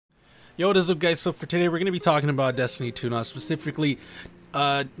Yo, what is up, guys? So for today, we're going to be talking about Destiny 2. Now, specifically,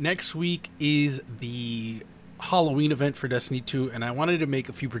 next week is the Halloween event for Destiny 2, and I wanted to make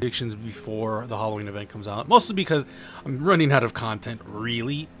a few predictions before the Halloween event comes out. Mostly because I'm running out of content,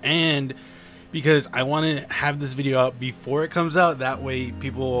 really, and because I want to have this video out before it comes out. That way,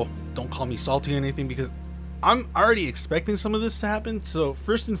 people don't call me salty or anything, because I'm already expecting some of this to happen. So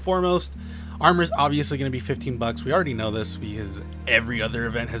first and foremost, armor is obviously going to be 15 bucks. We already know this because every other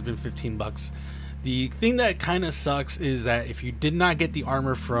event has been 15 bucks. The thing that kind of sucks is that if you did not get the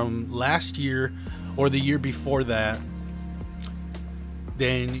armor from last year or the year before that,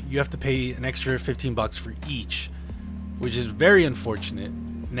 then you have to pay an extra 15 bucks for each, which is very unfortunate.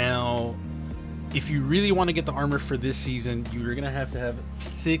 Now, if you really want to get the armor for this season, you're going to have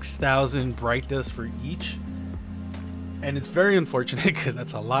 6,000 bright dust for each. And it's very unfortunate because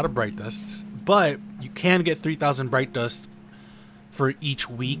that's a lot of bright dusts. But you can get 3,000 bright dust for each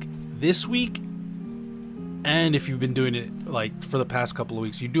week this week. And if you've been doing it like for the past couple of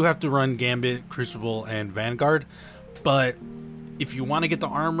weeks, you do have to run Gambit, Crucible, and Vanguard. But if you want to get the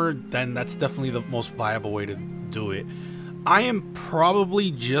armor, then that's definitely the most viable way to do it. I am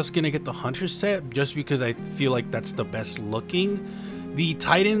probably just going to get the Hunter set just because I feel like that's the best looking. The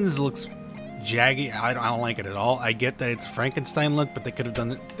Titans looks jaggy. I don't like it at all. I get that it's Frankenstein look, but they could have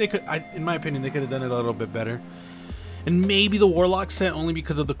done it. In my opinion, they could have done it a little bit better. And maybe the Warlock set only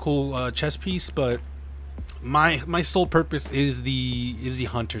because of the cool chest piece. But my sole purpose is the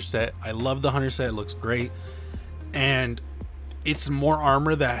Hunter set. I love the Hunter set. It looks great, and it's more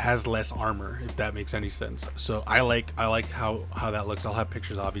armor that has less armor, if that makes any sense. So I like how that looks. I'll have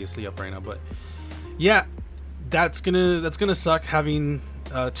pictures obviously up right now, but yeah, that's gonna suck having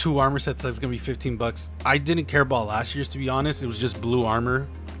two armor sets. That's gonna be 15 bucks. I didn't care about last year's, to be honest. It was just blue armor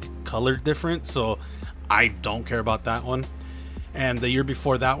colored different, so I don't care about that one. And the year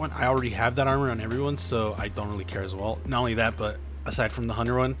before that one, I already have that armor on everyone, so I don't really care as well. Not only that, but aside from the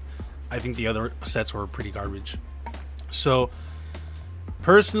Hunter one, I think the other sets were pretty garbage. So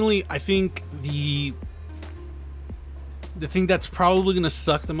personally, I think the thing that's probably gonna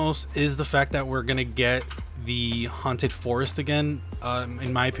suck the most is the fact that we're gonna get the Haunted Forest again.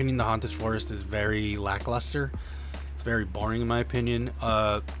 In my opinion, the Haunted Forest is very lackluster. It's very boring in my opinion.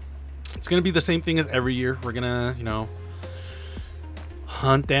 It's gonna be the same thing as every year. We're gonna, you know,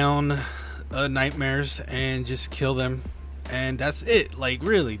 hunt down nightmares and just kill them, and that's it. Like,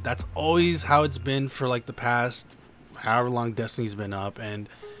 really, that's always how it's been for like the past however long Destiny's been up. And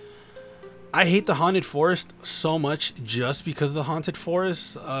I hate the Haunted Forest so much just because of the Haunted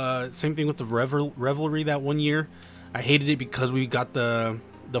Forest. Same thing with the Revelry that one year. I hated it because we got the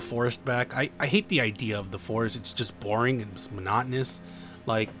forest back. I hate the idea of the forest. It's just boring and it's monotonous.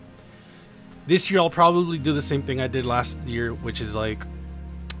 Like, this year I'll probably do the same thing I did last year, which is like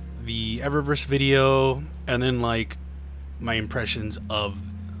the Eververse video and then like my impressions of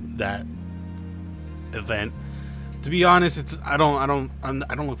that event. To be honest, I don't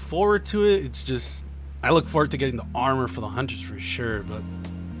look forward to it. It's just I look forward to getting the armor for the hunters for sure, but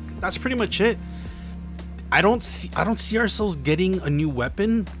that's pretty much it. I don't see ourselves getting a new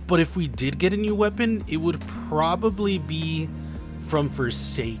weapon, but if we did get a new weapon, it would probably be from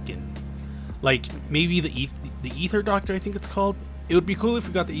Forsaken. Like maybe the Ether Doctor, I think it's called. It would be cool if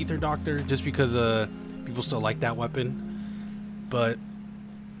we got the Ether Doctor, just because people still like that weapon. But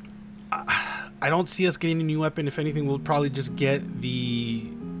I don't see us getting a new weapon. If anything, we'll probably just get the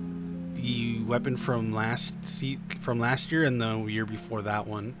weapon from last year and the year before that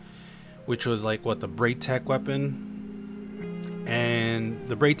one, which was like what, the Braid Tech weapon and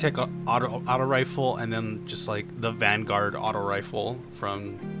the Braid Tech auto rifle, and then just like the Vanguard auto rifle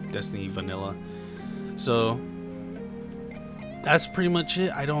from Destiny Vanilla. So that's pretty much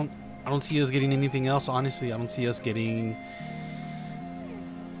it. I don't see us getting anything else. Honestly, I don't see us getting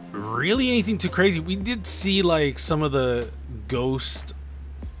really anything too crazy. We did see like some of the ghost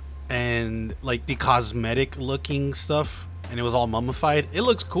and like the cosmetic looking stuff, and it was all mummified. It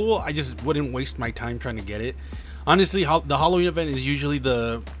looks cool. I just wouldn't waste my time trying to get it. Honestly, the Halloween event is usually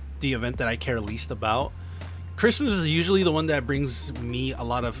the event that I care least about. Christmas is usually the one that brings me a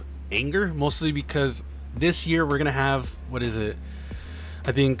lot of anger, mostly because this year we're gonna have, what is it,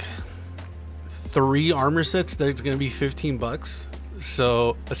 I think 3 armor sets that's gonna be 15 bucks.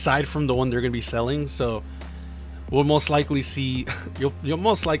 So aside from the one they're gonna be selling, so we'll most likely see you'll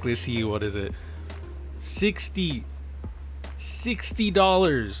most likely see, what is it, $60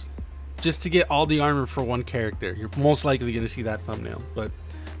 just to get all the armor for one character. You're most likely gonna see that thumbnail. But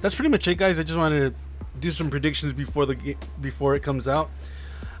that's pretty much it, guys. I just wanted to do some predictions before it comes out.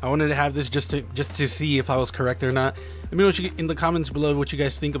 I wanted to have this just to see if I was correct or not. Let me know what you, in the comments below, what you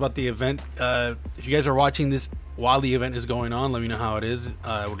guys think about the event. If you guys are watching this while the event is going on, let me know how it is.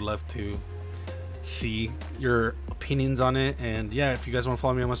 I would love to see your opinions on it. And yeah, if you guys want to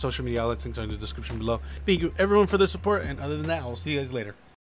follow me on my social media outlets, links are in the description below. Thank you everyone for the support, and other than that, I'll see you guys later.